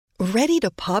Ready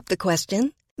to pop the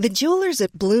question? The jewelers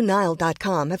at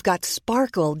BlueNile.com have got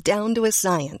sparkle down to a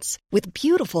science with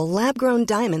beautiful lab-grown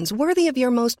diamonds worthy of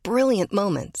your most brilliant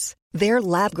moments. Their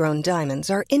lab-grown diamonds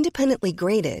are independently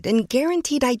graded and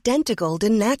guaranteed identical to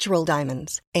natural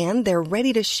diamonds, and they're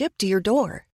ready to ship to your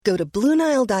door. Go to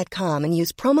BlueNile.com and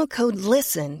use promo code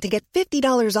LISTEN to get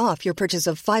 $50 off your purchase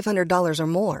of $500 or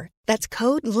more. That's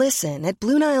code LISTEN at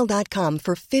BlueNile.com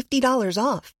for $50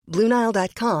 off.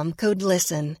 BlueNile.com, code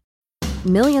LISTEN.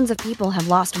 Millions of people have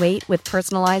lost weight with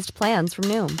personalized plans from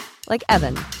Noom. Like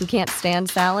Evan, who can't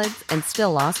stand salads and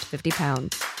still lost 50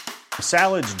 pounds.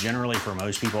 Salads generally for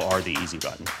most people are the easy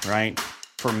button, right?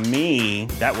 For me,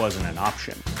 that wasn't an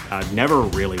option. I never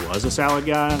really was a salad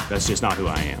guy. That's just not who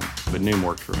I am. But Noom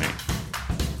worked for me.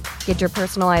 Get your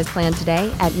personalized plan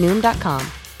today at Noom.com.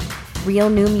 Real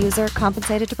Noom user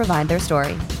compensated to provide their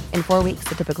story. In 4 weeks,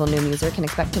 the typical Noom user can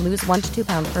expect to lose 1 to 2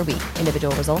 pounds per week.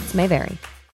 Individual results may vary.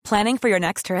 Planning for your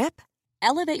next trip?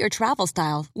 Elevate your travel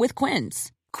style with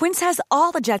Quince. Quince has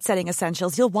all the jet-setting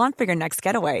essentials you'll want for your next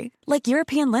getaway, like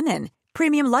European linen,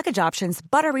 premium luggage options,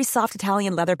 buttery soft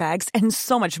Italian leather bags, and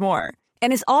so much more.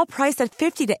 And is all priced at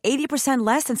 50 to 80%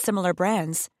 less than similar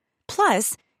brands.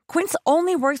 Plus, Quince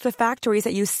only works with factories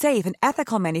that use safe and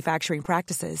ethical manufacturing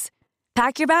practices.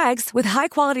 Pack your bags with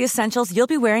high-quality essentials you'll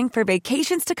be wearing for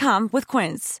vacations to come with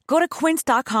Quince. Go to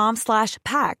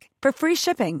quince.com/pack for free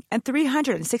shipping and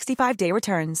 365-day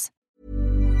returns.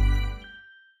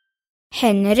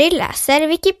 Henry läser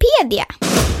Wikipedia.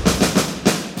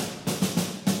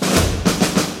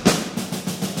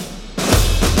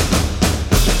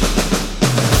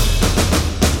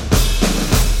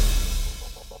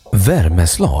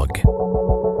 Värmeslag.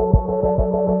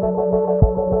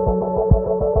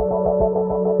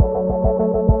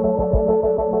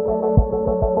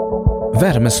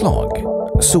 Värmeslag,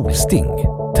 solsting,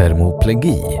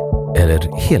 termoplegi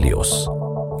eller helios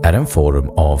är en form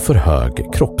av för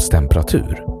hög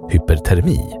kroppstemperatur,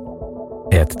 hypertermi.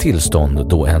 Ett tillstånd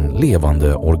då en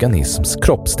levande organisms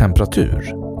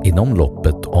kroppstemperatur inom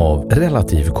loppet av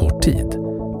relativt kort tid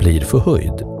blir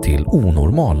förhöjd till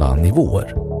onormala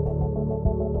nivåer.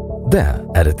 Det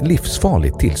är ett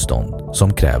livsfarligt tillstånd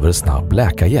som kräver snabb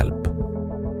läkarhjälp.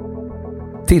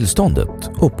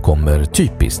 Tillståndet uppkommer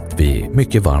typiskt vid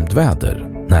mycket varmt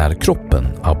väder när kroppen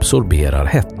absorberar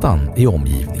hettan i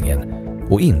omgivningen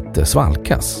och inte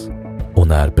svalkas och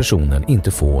när personen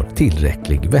inte får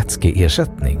tillräcklig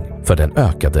vätskeersättning för den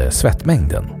ökade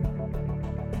svettmängden.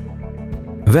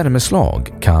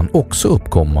 Värmeslag kan också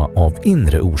uppkomma av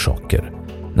inre orsaker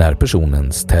när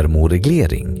personens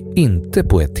termoreglering inte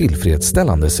på ett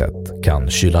tillfredsställande sätt kan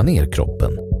kyla ner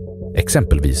kroppen,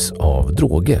 exempelvis av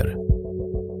droger.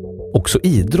 Också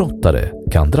idrottare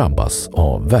kan drabbas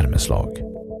av värmeslag.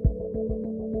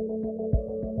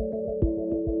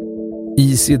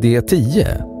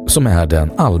 ICD-10, som är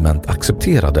den allmänt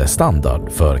accepterade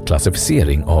standard för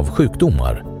klassificering av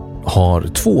sjukdomar, har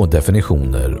 2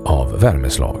 definitioner av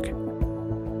värmeslag.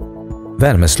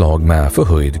 Värmeslag med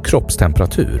förhöjd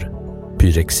kroppstemperatur,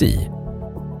 pyrexi,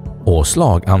 och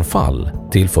slaganfall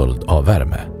till följd av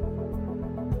värme.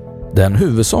 Den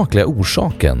huvudsakliga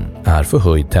orsaken är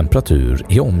förhöjd temperatur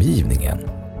i omgivningen.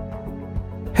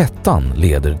 Hettan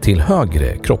leder till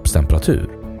högre kroppstemperatur.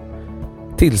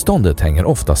 Tillståndet hänger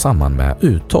ofta samman med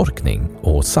uttorkning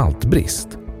och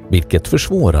saltbrist, vilket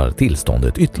försvårar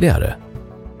tillståndet ytterligare.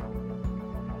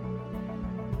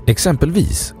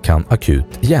 Exempelvis kan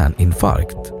akut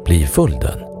hjärninfarkt bli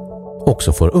följden,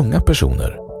 också för unga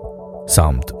personer,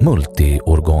 samt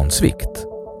multiorgansvikt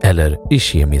eller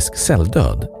ischemisk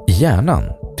celldöd i hjärnan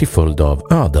till följd av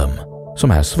ödem,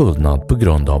 som är svullnad på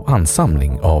grund av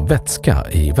ansamling av vätska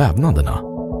i vävnaderna.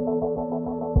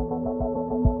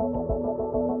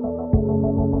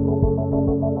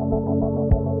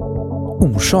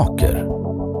 Orsaker.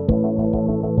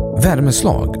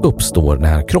 Värmeslag uppstår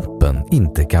när kroppen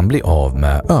inte kan bli av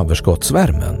med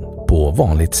överskottsvärmen på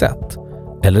vanligt sätt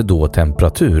eller då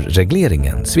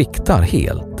temperaturregleringen sviktar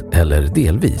helt eller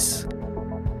delvis.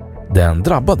 Den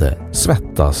drabbade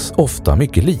svettas ofta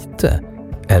mycket lite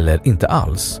eller inte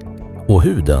alls och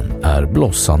huden är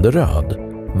blossande röd,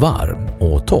 varm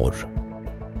och torr.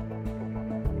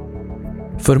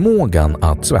 Förmågan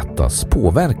att svettas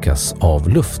påverkas av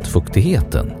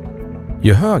luftfuktigheten.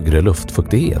 Ju högre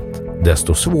luftfuktighet,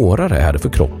 desto svårare är det för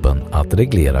kroppen att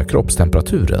reglera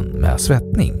kroppstemperaturen med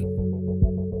svettning.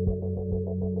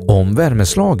 Om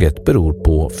värmeslaget beror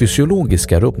på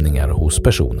fysiologiska rubbningar hos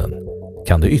personen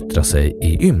kan det yttra sig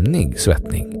i ymnig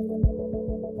svettning.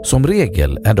 Som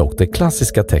regel är dock det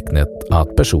klassiska tecknet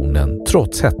att personen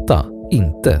trots hetta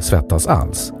inte svettas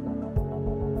alls.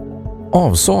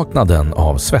 Avsaknaden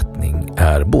av svettning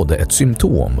är både ett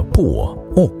symptom på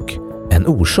och en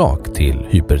orsak till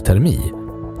hypertermi,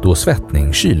 då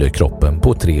svettning kyler kroppen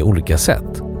på 3 olika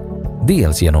sätt.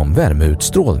 Dels genom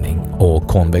värmeutstrålning och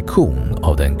konvektion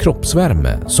av den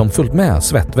kroppsvärme som följt med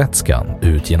svettvätskan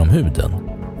ut genom huden,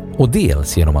 och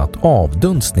dels genom att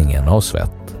avdunstningen av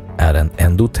svett är en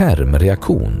endoterm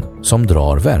reaktion som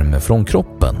drar värme från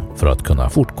kroppen för att kunna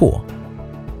fortgå.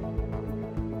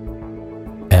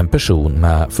 En person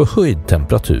med förhöjd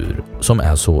temperatur som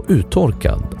är så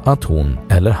uttorkad att hon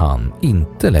eller han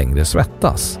inte längre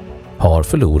svettas har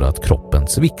förlorat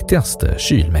kroppens viktigaste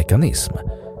kylmekanism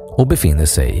och befinner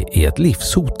sig i ett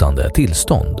livshotande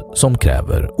tillstånd som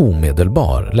kräver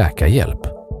omedelbar läkarhjälp.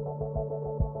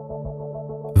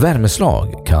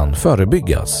 Värmeslag kan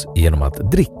förebyggas genom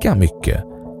att dricka mycket,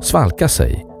 svalka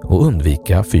sig och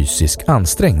undvika fysisk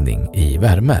ansträngning i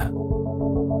värme.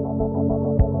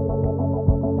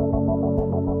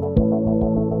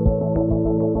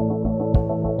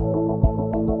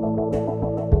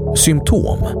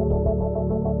 Symptom.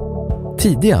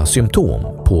 Tidiga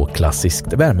symptom på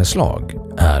klassiskt värmeslag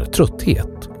är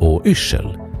trötthet och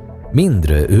yrsel,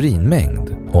 mindre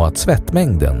urinmängd och att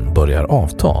svettmängden börjar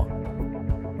avta.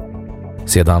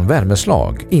 Sedan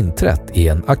värmeslag inträtt i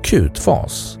en akut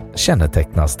fas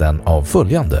kännetecknas den av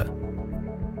följande: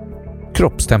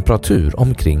 kroppstemperatur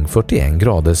omkring 41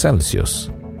 grader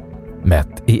Celsius,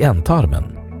 mätt i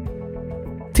ändtarmen,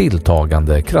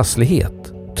 tilltagande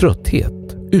krasslighet, trötthet,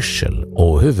 yrsel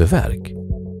och huvudvärk,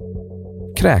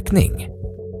 kräkning.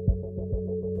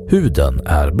 Huden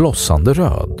är blossande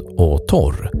röd och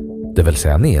torr, det vill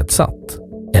säga nedsatt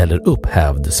eller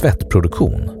upphävd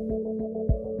svettproduktion.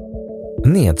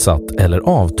 Nedsatt eller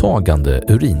avtagande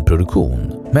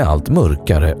urinproduktion med allt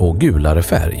mörkare och gulare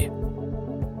färg.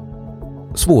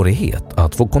 Svårighet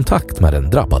att få kontakt med den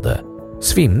drabbade,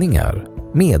 svimningar,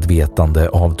 medvetande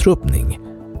avtrubbning,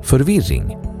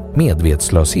 förvirring,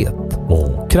 medvetslöshet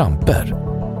och kramper.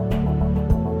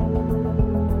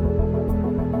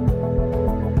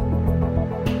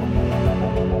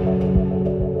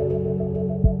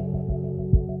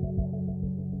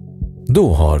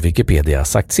 Då har Wikipedia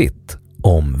sagt sitt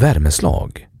om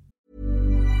värmeslag.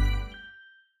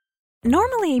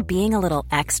 Normally, being a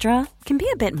little extra can be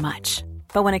a bit much.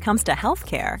 But when it comes to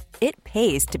healthcare, it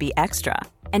pays to be extra.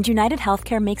 And United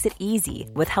Healthcare makes it easy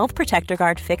with Health Protector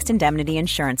Guard fixed indemnity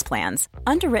insurance plans.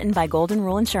 Underwritten by Golden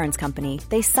Rule Insurance Company,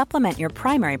 they supplement your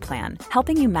primary plan,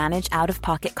 helping you manage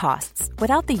out-of-pocket costs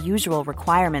without the usual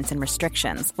requirements and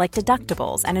restrictions like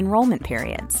deductibles and enrollment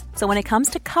periods. So when it comes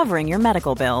to covering your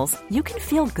medical bills, you can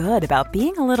feel good about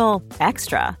being a little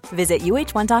extra. Visit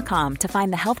uh1.com to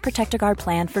find the Health Protector Guard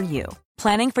plan for you.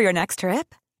 Planning for your next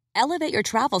trip? Elevate your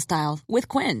travel style with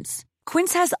Quince.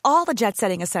 Quince has all the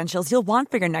jet-setting essentials you'll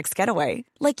want for your next getaway,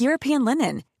 like European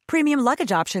linen, premium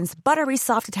luggage options, buttery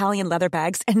soft Italian leather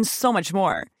bags, and so much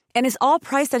more. And is all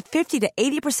priced at 50 to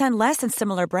 80% less than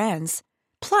similar brands.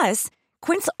 Plus,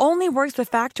 Quince only works with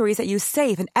factories that use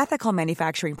safe and ethical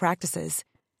manufacturing practices.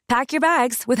 Pack your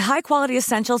bags with high-quality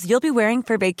essentials you'll be wearing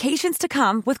for vacations to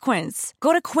come with Quince.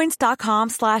 Go to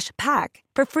quince.com/pack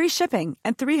for free shipping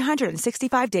and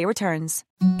 365-day returns.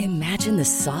 Imagine the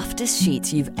softest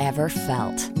sheets you've ever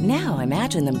felt. Now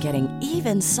imagine them getting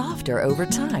even softer over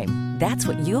time. That's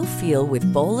what you'll feel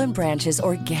with Boll & Branch's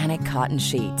organic cotton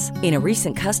sheets. In a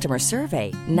recent customer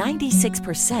survey,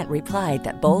 96% replied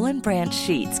that Boll & Branch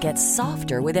sheets get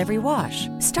softer with every wash.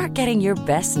 Start getting your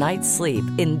best night's sleep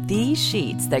in these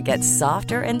sheets that get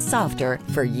softer and softer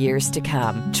for years to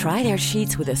come. Try their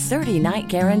sheets with a 30-night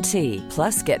guarantee.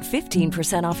 Plus, get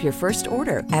 15% off your first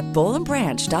order at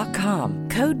bollandbranch.com.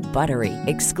 Code BUTTERY.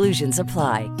 Exclusions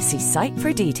apply. See site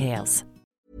for details.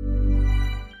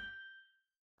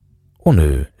 Och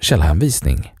nu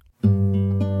källhänvisning.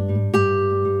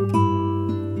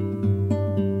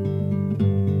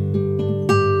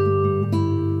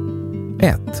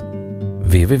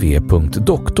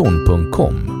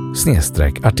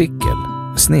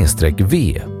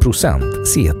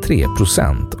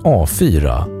 www.doktorn.com/artikel/V%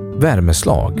 A4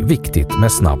 Värmeslag viktigt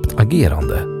med snabbt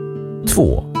agerande.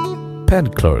 2.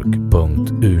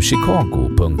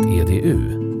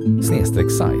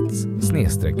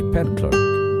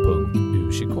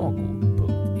 pedclerk.uchicago.edu/sites/pedclerk.uchicago